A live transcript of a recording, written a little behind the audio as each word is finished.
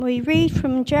We read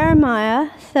from Jeremiah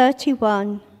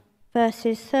 31,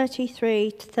 verses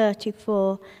 33 to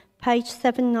 34, page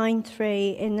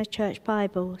 793 in the Church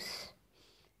Bibles.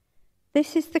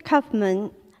 This is the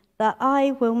covenant that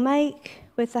I will make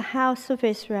with the house of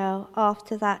Israel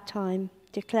after that time,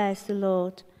 declares the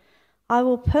Lord. I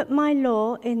will put my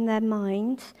law in their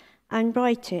minds and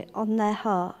write it on their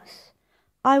hearts.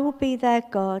 I will be their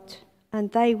God, and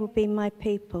they will be my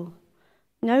people.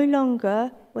 No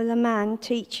longer will a man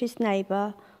teach his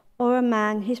neighbour or a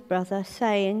man his brother,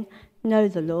 saying, "Know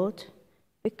the Lord,"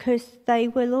 because they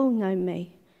will all know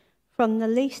me, from the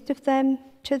least of them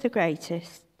to the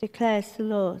greatest, declares the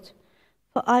Lord.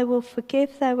 For I will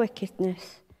forgive their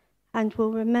wickedness and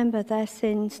will remember their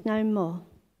sins no more.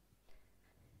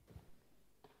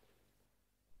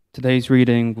 Today's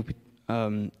reading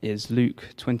is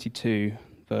Luke 22,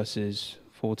 verses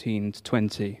 14 to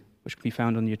 20, which can be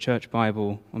found on your church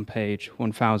Bible on page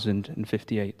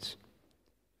 1058.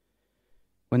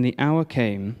 When the hour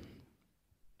came,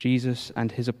 Jesus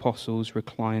and his apostles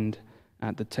reclined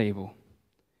at the table,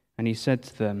 and he said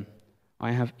to them,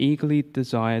 I have eagerly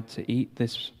desired to eat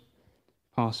this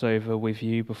Passover with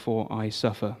you before I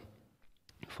suffer.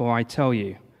 For I tell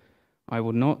you, I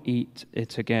will not eat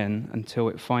it again until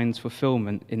it finds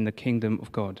fulfillment in the kingdom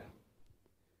of God.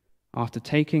 After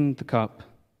taking the cup,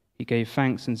 he gave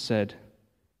thanks and said,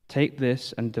 Take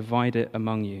this and divide it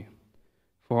among you.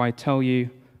 For I tell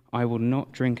you, I will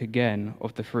not drink again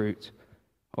of the fruit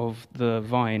of the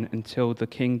vine until the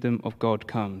kingdom of God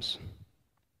comes.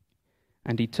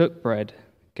 And he took bread,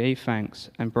 gave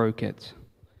thanks, and broke it,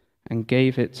 and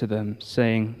gave it to them,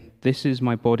 saying, This is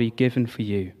my body given for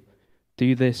you.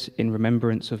 Do this in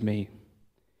remembrance of me.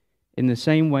 In the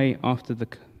same way, after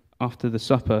the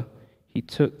supper, he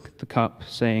took the cup,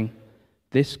 saying,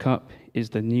 This cup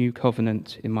is the new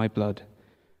covenant in my blood,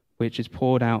 which is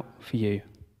poured out for you.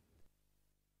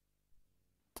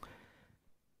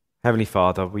 Heavenly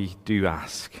Father, we do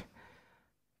ask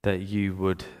that you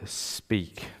would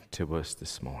speak to us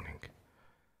this morning,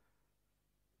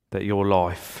 that your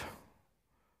life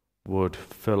would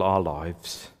fill our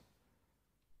lives,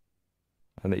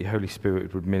 and that your Holy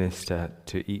Spirit would minister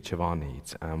to each of our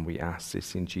needs. And we ask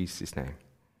this in Jesus' name.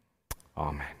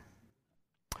 Amen.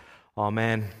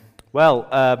 Amen. Well,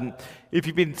 if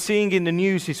you've been seeing in the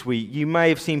news this week, you may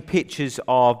have seen pictures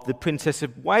of the Princess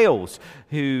of Wales,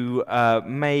 who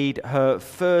made her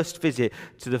first visit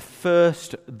to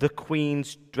the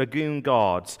Queen's Dragoon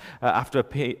Guards after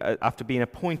being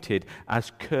appointed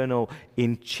as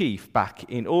Colonel-in-Chief back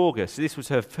in August. So this was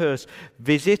her first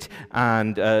visit,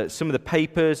 and some of the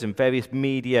papers and various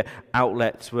media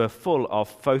outlets were full of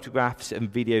photographs and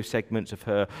video segments of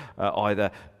her either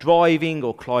driving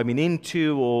or climbing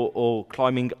into or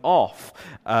climbing off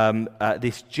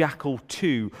this Jackal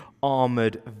 2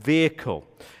 armoured vehicle.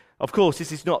 Of course,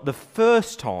 this is not the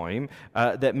first time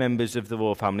that members of the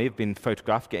royal family have been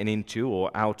photographed getting into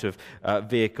or out of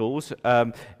vehicles.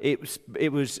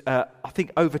 It was I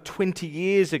think, over 20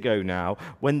 years ago now,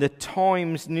 when the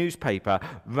Times newspaper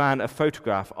ran a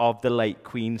photograph of the late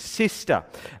Queen's sister.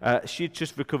 She had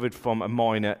just recovered from a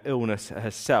minor illness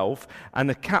herself, and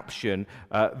the caption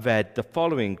read the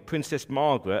following: Princess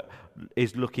Margaret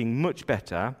is looking much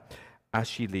better as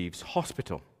she leaves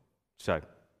hospital. So,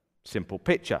 simple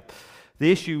picture.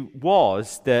 The issue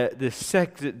was that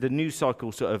the news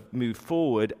cycle sort of moved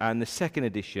forward, and the second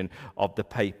edition of the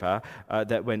paper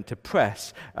that went to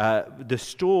press, the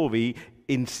story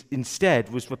instead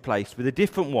was replaced with a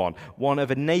different one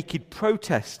of a naked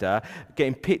protester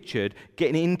getting pictured,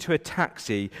 getting into a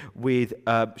taxi with,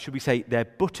 should we say, their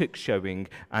buttocks showing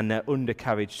and their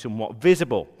undercarriage somewhat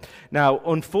visible. Now,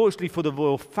 unfortunately for the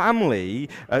royal family,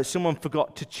 someone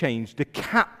forgot to change the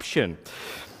caption.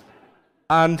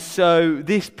 And so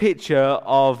this picture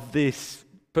of this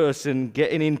person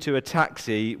getting into a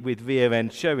taxi with rear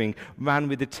end showing ran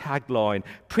with the tagline,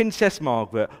 Princess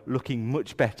Margaret looking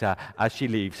much better as she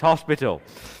leaves hospital.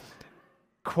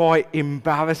 Quite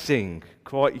embarrassing,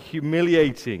 quite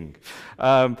humiliating.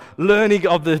 Learning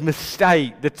of the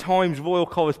mistake, the Times royal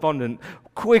correspondent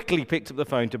quickly picked up the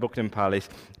phone to Buckingham Palace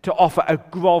to offer a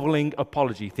grovelling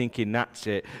apology, thinking that's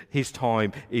it, his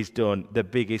time is done, the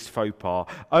biggest faux pas,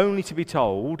 only to be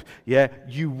told,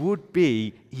 you would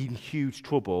be in huge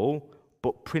trouble,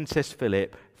 but Princess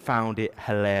Philip found it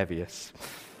hilarious.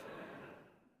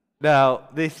 Now,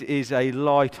 this is a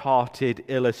light-hearted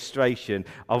illustration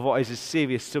of what is a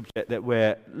serious subject that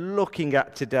we're looking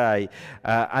at today,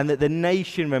 and that the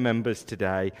nation remembers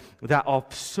today, that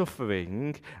of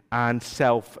suffering and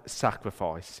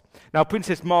self-sacrifice. Now,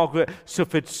 Princess Margaret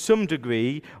suffered some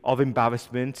degree of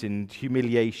embarrassment and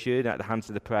humiliation at the hands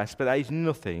of the press, but that is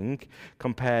nothing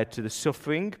compared to the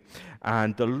suffering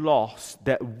and the loss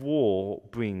that war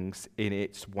brings in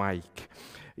its wake.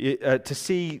 To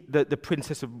see the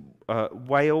Princess of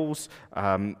Wales,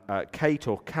 Kate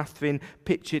or Catherine,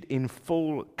 pictured in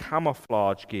full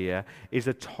camouflage gear is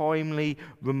a timely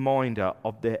reminder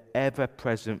of the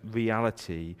ever-present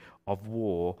reality of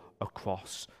war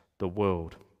across the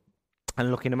world. And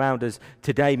looking around us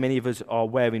today, many of us are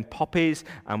wearing poppies,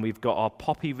 and we've got our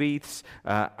poppy wreaths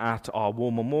at our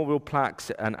war memorial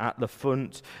plaques and at the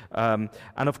front. And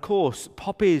of course,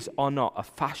 poppies are not a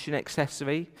fashion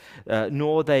accessory,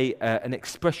 nor are they an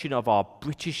expression of our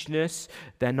Britishness.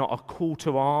 They're not a call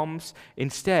to arms.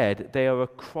 Instead, they are a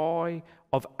cry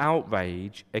of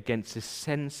outrage against the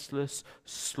senseless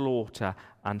slaughter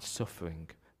and suffering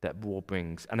that war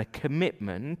brings, and a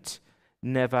commitment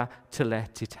never to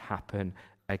let it happen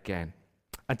again.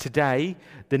 And today,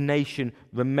 the nation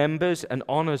remembers and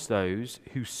honours those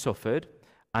who suffered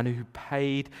and who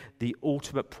paid the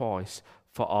ultimate price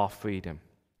for our freedom.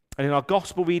 And in our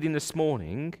gospel reading this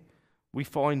morning, we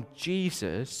find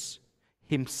Jesus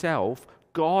himself,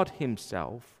 God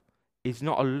himself, is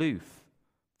not aloof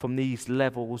from these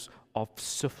levels of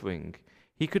suffering.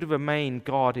 He could have remained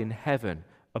God in heaven,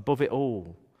 above it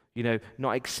all,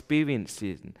 not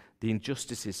experiencing the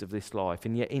injustices of this life.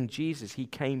 And yet in Jesus, he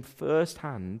came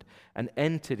firsthand and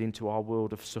entered into our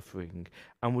world of suffering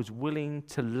and was willing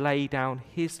to lay down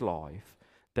his life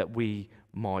that we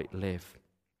might live.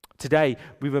 Today,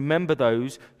 we remember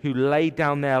those who laid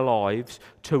down their lives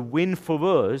to win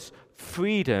for us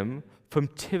freedom from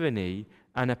tyranny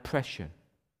and oppression.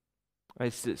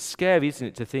 It's scary, isn't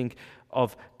it, to think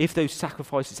of if those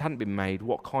sacrifices hadn't been made,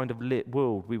 what kind of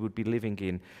world we would be living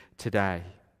in today.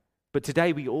 But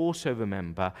today we also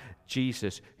remember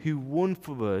Jesus, who won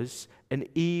for us an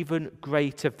even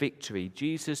greater victory.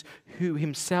 Jesus, who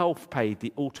himself paid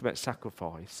the ultimate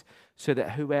sacrifice, so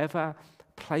that whoever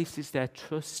places their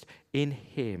trust in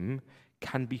him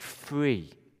can be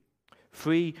free.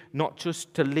 Free not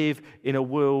just to live in a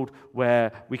world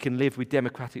where we can live with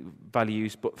democratic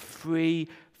values, but free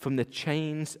from the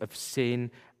chains of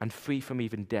sin and free from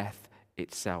even death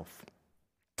itself.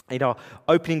 In our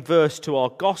opening verse to our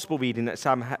gospel reading that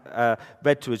Sam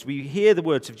read to us, we hear the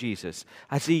words of Jesus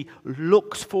as he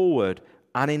looks forward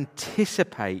and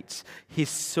anticipates his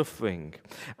suffering.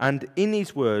 And in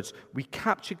these words, we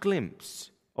catch a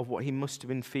glimpse of what he must have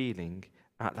been feeling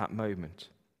at that moment.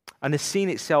 And the scene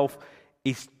itself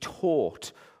is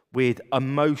taut with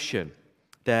emotion.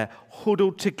 They're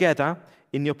huddled together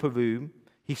in the upper room.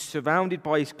 He's surrounded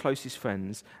by his closest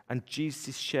friends, and Jesus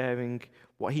is sharing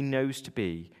what he knows to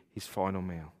be his final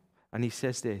meal. And he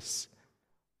says this,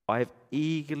 "I have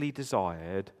eagerly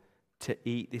desired to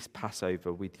eat this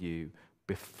Passover with you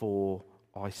before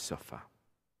I suffer."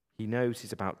 He knows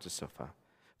he's about to suffer.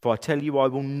 "For I tell you, I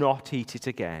will not eat it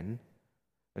again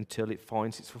until it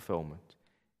finds its fulfillment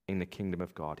in the kingdom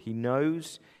of God." He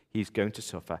knows he's going to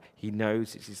suffer. He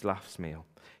knows it's his last meal.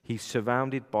 He's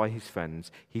surrounded by his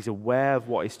friends. He's aware of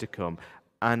what is to come.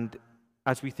 And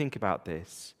as we think about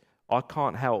this, I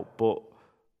can't help but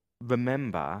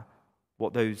remember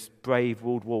what those brave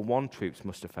World War I troops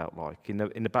must have felt like in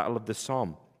the Battle of the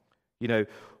Somme.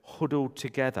 Huddled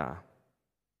together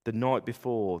the night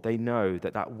before, they know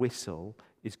that whistle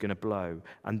is going to blow.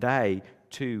 And they,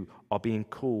 too, are being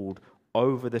called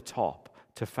over the top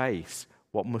to face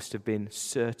what must have been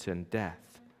certain death.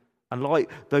 And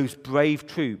like those brave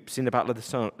troops in the Battle of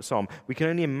the Somme, we can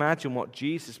only imagine what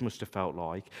Jesus must have felt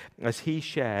like as he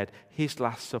shared his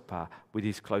Last Supper with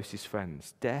his closest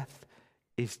friends. Death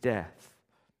is death.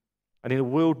 And in a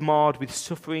world marred with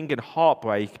suffering and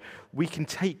heartbreak, we can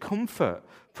take comfort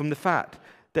from the fact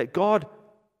that God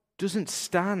doesn't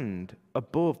stand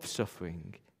above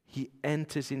suffering. He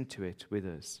enters into it with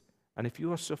us. And if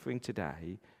you are suffering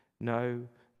today, know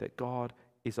that God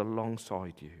is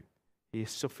alongside you. He is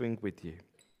suffering with you.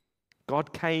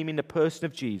 God came in the person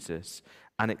of Jesus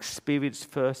and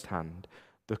experienced firsthand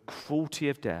the cruelty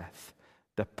of death,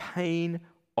 the pain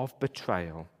of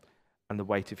betrayal, and the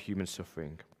weight of human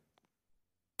suffering.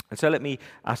 And so let me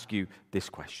ask you this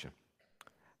question.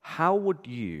 How would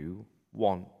you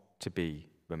want to be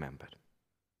remembered?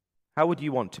 How would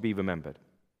you want to be remembered?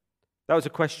 That was a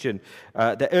question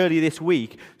that earlier this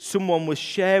week, someone was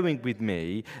sharing with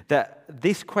me that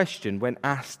this question, when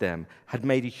asked them, had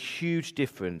made a huge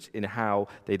difference in how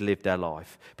they'd lived their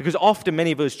life. Because often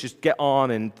many of us just get on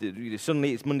and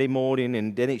suddenly it's Monday morning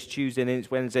and then it's Tuesday and then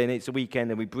it's Wednesday and it's a weekend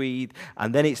and we breathe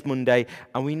and then it's Monday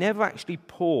and we never actually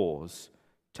pause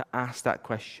to ask that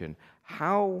question.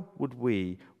 How would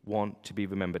we want to be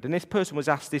remembered? And this person was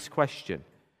asked this question.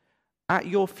 At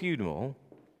your funeral,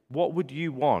 what would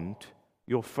you want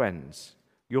your friends,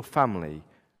 your family,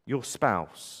 your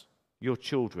spouse, your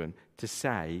children to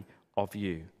say of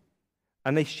you?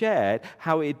 And they shared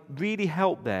how it really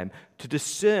helped them to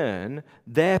discern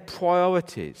their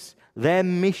priorities, their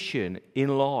mission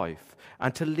in life,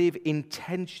 and to live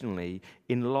intentionally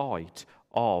in light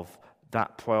of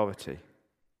that priority.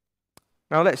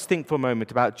 Now let's think for a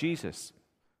moment about Jesus.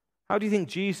 How do you think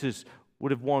Jesus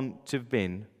would have wanted to have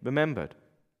been remembered?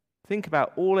 Think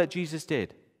about all that Jesus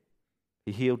did.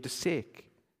 He healed the sick.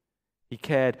 He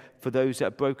cared for those that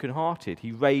are brokenhearted.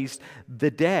 He raised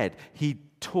the dead. He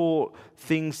taught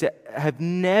things that have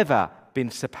never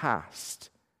been surpassed.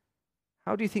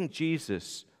 How do you think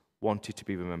Jesus wanted to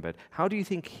be remembered? How do you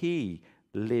think he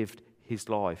lived his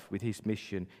life with his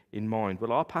mission in mind?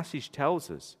 Well, our passage tells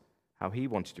us how he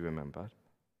wanted to be remembered.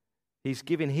 He's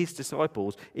given his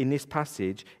disciples in this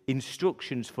passage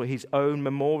instructions for his own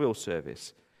memorial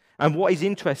service. And what is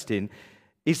interesting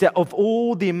is that of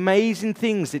all the amazing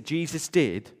things that Jesus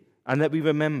did and that we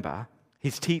remember,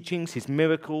 his teachings, his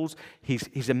miracles,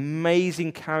 his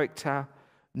amazing character,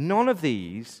 none of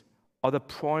these are the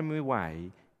primary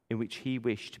way in which he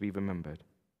wished to be remembered.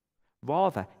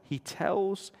 Rather, he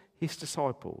tells his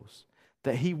disciples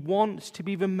that he wants to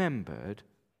be remembered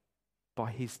by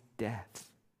his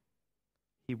death.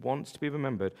 He wants to be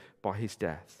remembered by his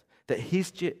death. That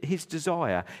his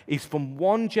desire is from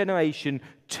one generation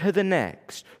to the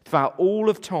next, throughout all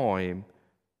of time,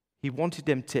 he wanted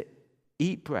them to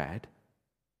eat bread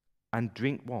and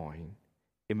drink wine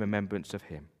in remembrance of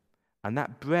him. And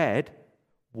that bread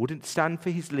wouldn't stand for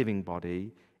his living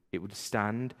body, it would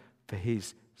stand for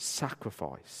his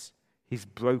sacrifice, his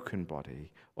broken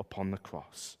body upon the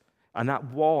cross. And that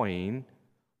wine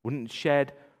wouldn't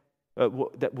shed,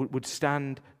 that would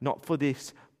stand not for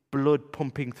this blood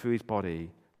pumping through his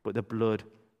body, but the blood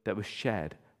that was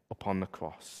shed upon the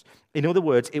cross. In other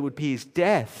words, it would be his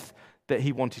death that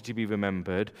he wanted to be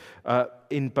remembered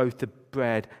in both the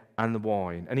bread and the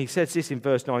wine. And he says this in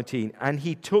verse 19, and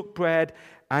he took bread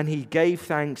and he gave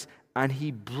thanks and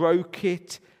he broke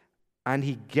it and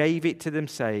he gave it to them,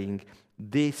 saying,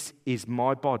 this is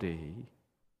my body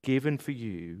given for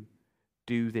you.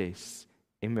 Do this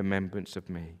in remembrance of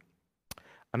me.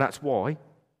 And that's why,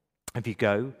 if you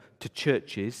go to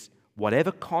churches,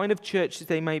 whatever kind of churches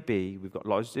they may be, we've got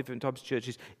lots of different types of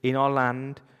churches in our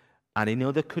land and in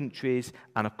other countries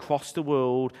and across the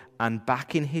world and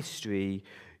back in history,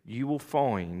 you will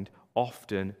find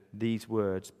often these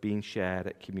words being shared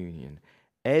at communion.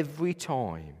 Every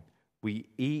time we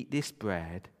eat this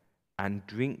bread and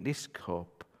drink this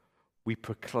cup, we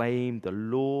proclaim the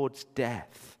Lord's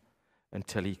death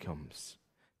until he comes.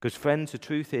 Because friends, the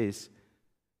truth is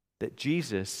that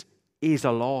Jesus is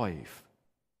alive.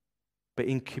 But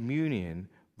in communion,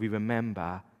 we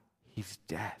remember his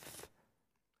death.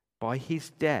 By his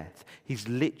death, his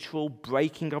literal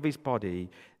breaking of his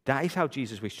body, that is how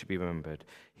Jesus wished to be remembered.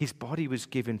 His body was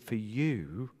given for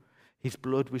you. His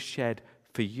blood was shed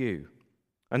for you.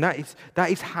 And that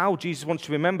is how Jesus wants to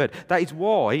be remembered. That is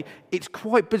why it's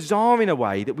quite bizarre in a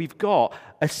way that we've got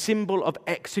a symbol of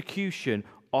execution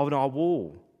on our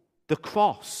wall. The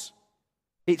cross.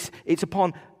 It's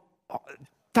upon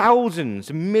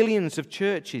thousands, millions of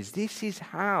churches. This is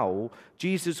how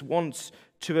Jesus wants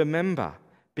to remember.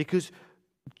 Because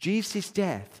Jesus'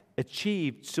 death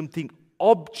achieved something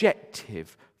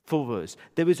objective for us.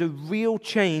 There is a real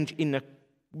change in the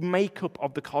makeup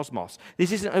of the cosmos.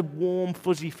 This isn't a warm,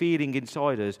 fuzzy feeling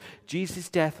inside us. Jesus'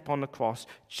 death upon the cross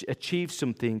achieved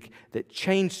something that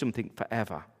changed something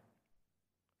forever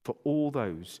for all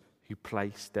those who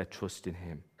place their trust in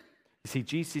him. You see,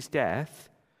 Jesus' death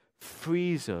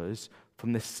frees us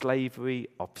from the slavery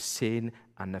of sin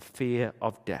and the fear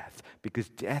of death, because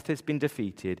death has been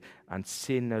defeated and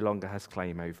sin no longer has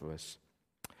claim over us.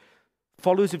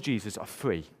 Followers of Jesus are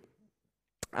free,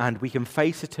 and we can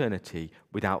face eternity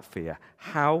without fear.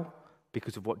 How?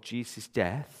 Because of what Jesus'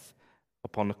 death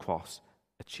upon the cross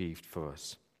achieved for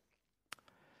us.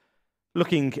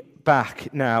 Looking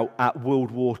back now at World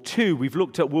War II, we've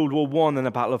looked at World War I and the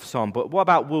Battle of Somme, but what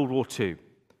about World War II?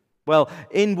 Well,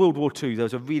 in World War II, there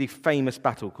was a really famous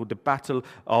battle called the Battle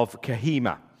of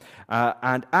Kohima.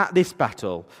 And at this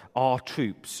battle, our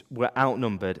troops were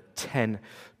outnumbered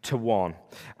 10-1.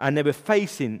 And they were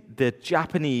facing the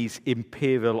Japanese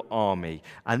Imperial Army.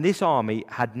 And this army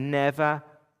had never,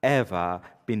 ever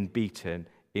been beaten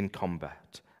in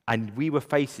combat. And we were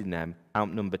facing them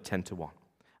outnumbered 10-1.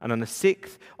 And on the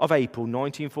 6th of April,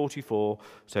 1944,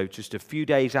 so just a few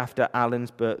days after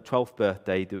Alan's 12th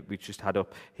birthday that we just had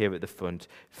up here at the front,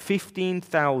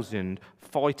 15,000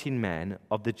 fighting men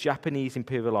of the Japanese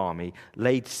Imperial Army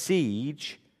laid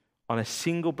siege on a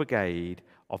single brigade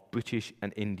of British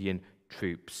and Indian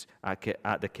troops at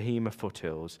the Kohima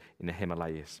foothills in the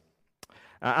Himalayas.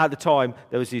 At the time,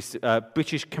 there was this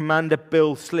British commander,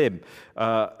 Bill Slim,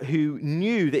 who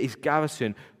knew that his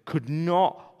garrison could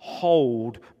not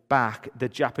hold back the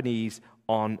Japanese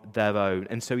on their own.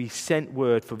 And so he sent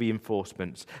word for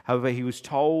reinforcements. However, he was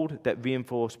told that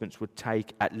reinforcements would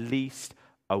take at least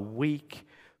a week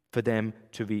for them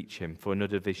to reach him, for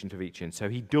another division to reach him. So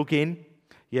he dug in,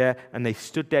 and they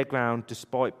stood their ground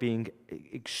despite being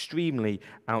extremely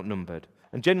outnumbered.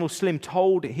 And General Slim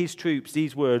told his troops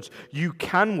these words: "You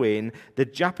can win, the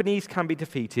Japanese can be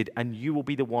defeated, and you will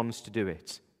be the ones to do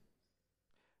it."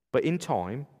 But in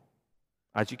time,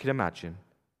 as you can imagine,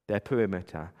 their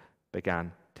perimeter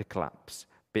began to collapse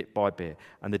bit by bit,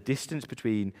 and the distance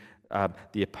between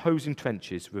the opposing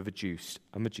trenches were reduced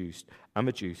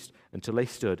until they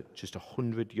stood just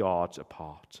 100 yards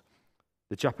apart.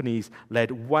 The Japanese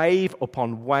led wave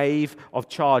upon wave of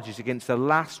charges against the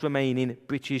last remaining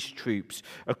British troops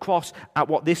across at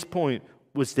what this point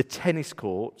was the tennis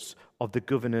courts of the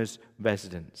governor's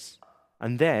residence.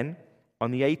 And then,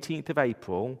 on the 18th of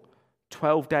April,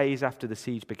 12 days after the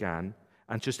siege began,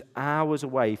 and just hours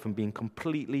away from being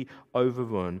completely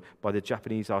overrun by the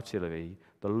Japanese artillery,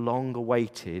 the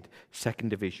long-awaited 2nd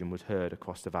Division was heard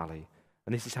across the valley.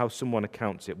 And this is how someone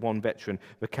accounts it. One veteran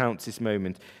recounts this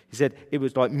moment. He said, "It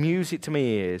was like music to my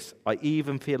ears. I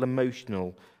even feel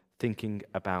emotional thinking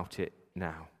about it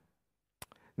now."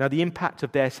 Now, the impact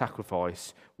of their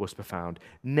sacrifice was profound.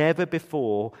 Never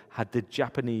before had the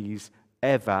Japanese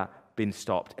ever been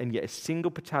stopped, and yet a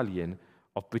single battalion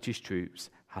of British troops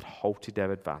had halted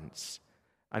their advance.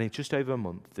 And in just over a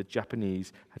month, the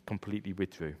Japanese had completely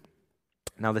withdrew.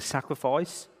 Now, the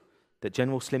sacrifice that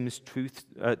General Slim's troops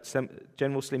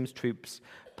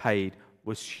paid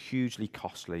was hugely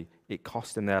costly. It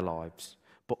cost them their lives.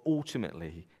 But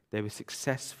ultimately, they were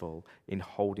successful in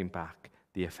holding back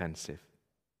the offensive.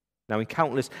 Now, in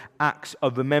countless acts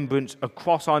of remembrance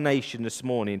across our nation this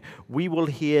morning, we will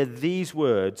hear these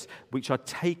words which are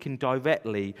taken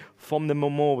directly from the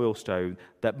memorial stone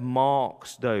that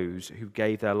marks those who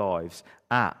gave their lives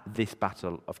at this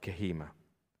Battle of Kohima.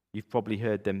 You've probably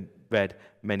heard them read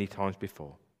many times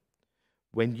before.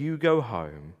 "When you go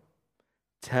home,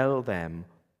 tell them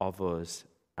of us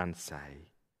and say,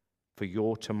 for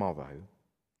your tomorrow,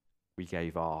 we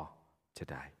gave our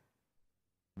today."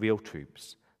 Real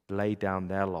troops laid down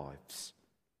their lives.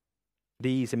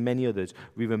 These and many others,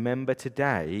 we remember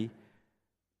today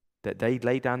that they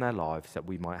laid down their lives that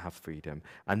we might have freedom.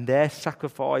 And their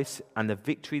sacrifice and the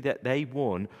victory that they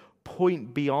won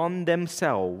point beyond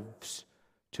themselves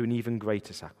to an even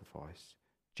greater sacrifice.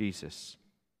 Jesus,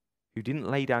 who didn't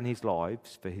lay down his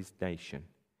lives for his nation.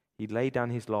 He laid down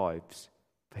his lives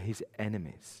for his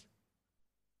enemies,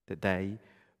 that they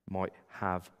might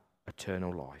have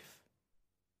eternal life.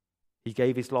 He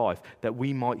gave his life that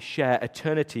we might share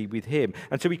eternity with him.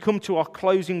 And so we come to our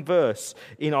closing verse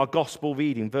in our gospel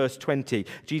reading, verse 20.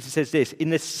 Jesus says this: "In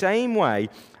the same way,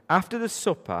 after the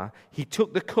supper, he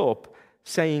took the cup,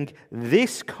 saying,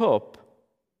 'This cup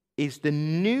is the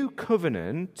new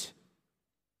covenant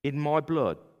in my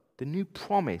blood, the new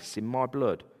promise in my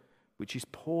blood, which is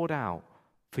poured out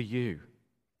for you.'"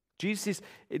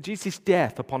 Jesus'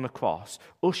 death upon the cross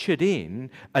ushered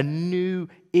in a new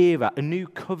era, a new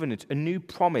covenant, a new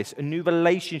promise, a new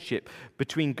relationship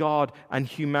between God and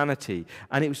humanity.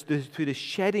 And it was through the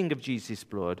shedding of Jesus'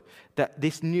 blood that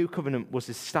this new covenant was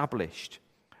established.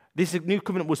 This new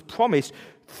covenant was promised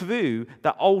through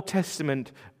that Old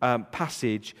Testament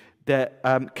passage that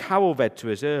Carol read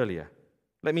to us earlier.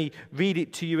 Let me read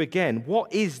it to you again.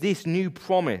 What is this new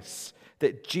promise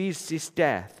that Jesus'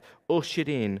 death ushered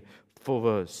in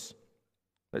for us?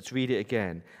 Let's read it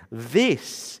again.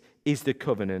 "This is the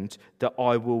covenant that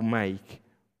I will make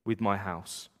with my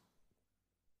house,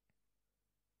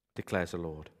 declares the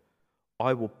Lord.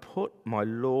 I will put my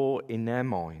law in their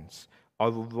minds. I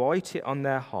will write it on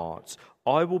their hearts.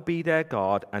 I will be their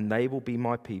God, and they will be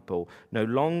my people. No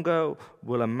longer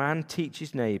will a man teach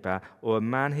his neighbor or a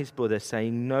man his brother,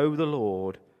 saying, 'Know the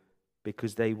Lord,'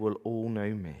 because they will all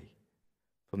know me,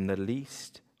 from the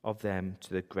least of them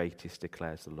to the greatest,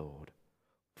 declares the Lord.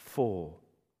 For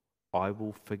I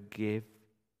will forgive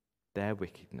their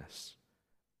wickedness,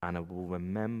 and I will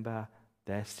remember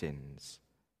their sins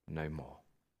no more.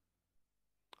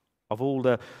 Of all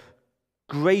the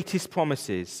greatest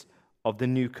promises of the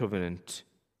new covenant,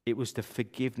 it was the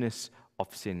forgiveness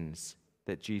of sins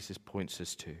that Jesus points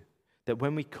us to. That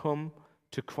when we come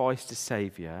to Christ as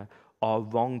Saviour, our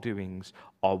wrongdoings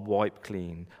are wiped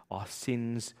clean, our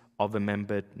sins are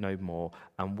remembered no more,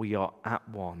 and we are at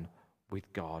one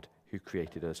with God who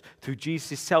created us. Through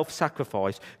Jesus'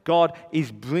 self-sacrifice, God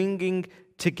is bringing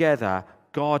together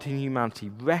God and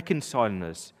humanity, reconciling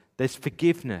us. There's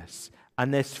forgiveness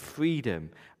and there's freedom,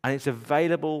 and it's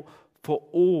available for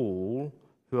all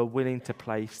who are willing to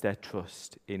place their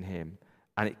trust in him.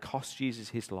 And it cost Jesus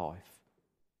his life.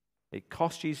 It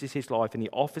cost Jesus his life, and he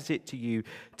offers it to you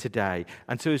today.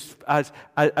 And so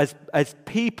as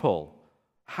people,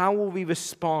 how will we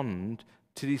respond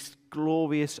to this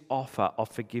glorious offer of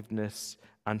forgiveness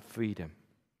and freedom?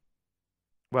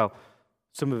 Well,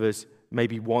 some of us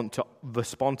maybe want to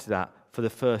respond to that for the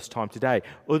first time today.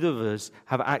 Others of us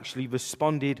have actually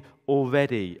responded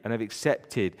already and have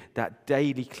accepted that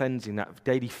daily cleansing, that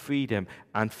daily freedom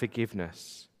and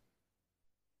forgiveness.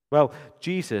 Well,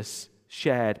 Jesus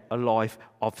shared a life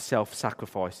of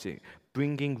self-sacrificing,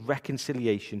 bringing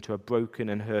reconciliation to a broken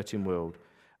and hurting world.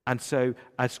 And so,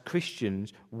 as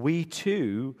Christians, we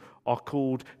too are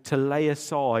called to lay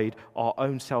aside our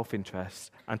own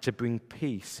self-interests and to bring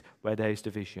peace where there is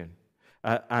division,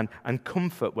 and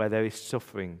comfort where there is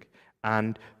suffering,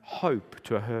 and hope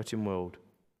to a hurting world.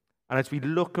 And as we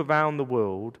look around the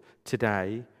world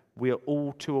today, we are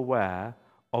all too aware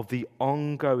of the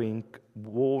ongoing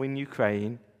war in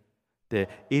Ukraine, the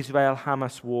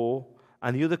Israel-Hamas war,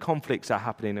 and the other conflicts that are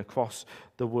happening across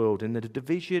the world, and the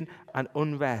division and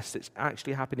unrest that's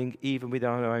actually happening even within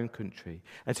our own country.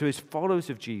 And so as followers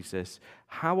of Jesus,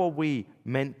 how are we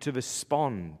meant to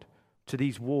respond to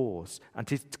these wars and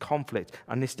to this conflict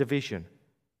and this division?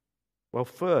 Well,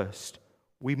 first,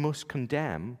 we must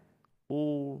condemn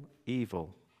all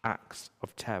evil acts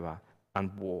of terror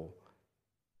and war.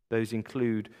 Those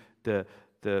include the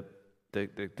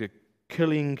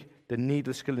killing, the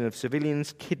needless killing of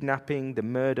civilians, kidnapping, the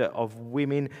murder of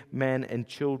women, men, and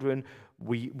children.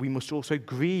 We must also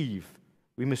grieve.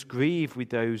 We must grieve with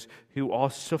those who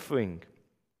are suffering.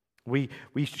 We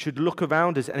should look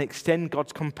around us and extend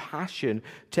God's compassion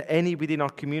to any within our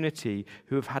community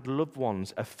who have had loved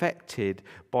ones affected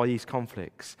by these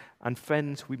conflicts. And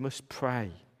friends, we must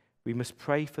pray. We must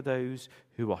pray for those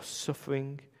who are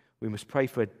suffering. We must pray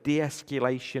for a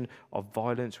de-escalation of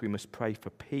violence. We must pray for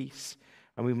peace.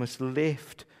 And we must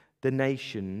lift the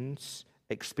nations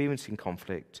experiencing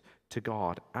conflict to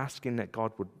God, asking that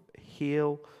God would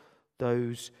heal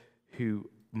those who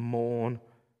mourn,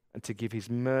 and to give his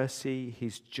mercy,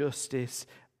 his justice,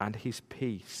 and his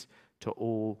peace to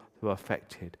all who are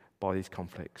affected by these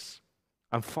conflicts.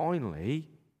 And finally,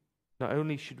 not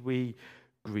only should we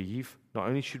grieve, not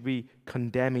only should we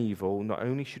condemn evil, not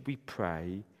only should we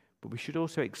pray, but we should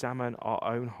also examine our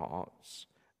own hearts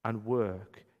and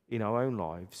work in our own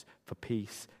lives for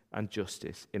peace and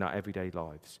justice in our everyday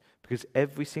lives. Because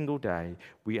every single day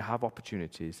we have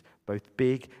opportunities, both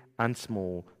big and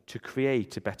small, to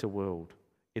create a better world.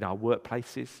 In our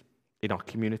workplaces, in our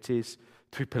communities,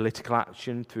 through political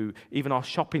action, through even our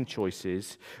shopping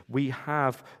choices, we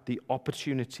have the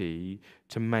opportunity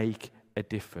to make a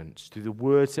difference. Through the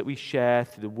words that we share,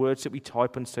 through the words that we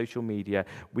type on social media,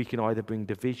 we can either bring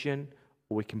division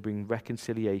or we can bring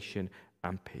reconciliation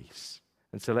and peace.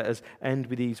 And so let us end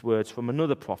with these words from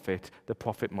another prophet, the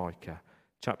prophet Micah,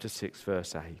 chapter 6,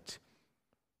 verse 8.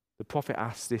 The prophet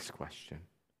asks this question: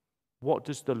 what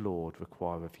does the Lord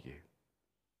require of you?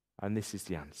 And this is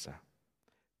the answer: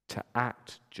 to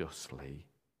act justly,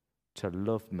 to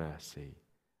love mercy,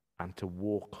 and to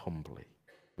walk humbly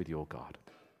with your God.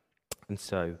 And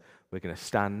so we're going to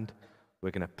stand,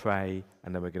 we're going to pray,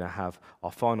 and then we're going to have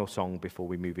our final song before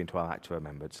we move into our act of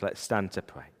remembrance. Let's stand to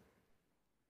pray.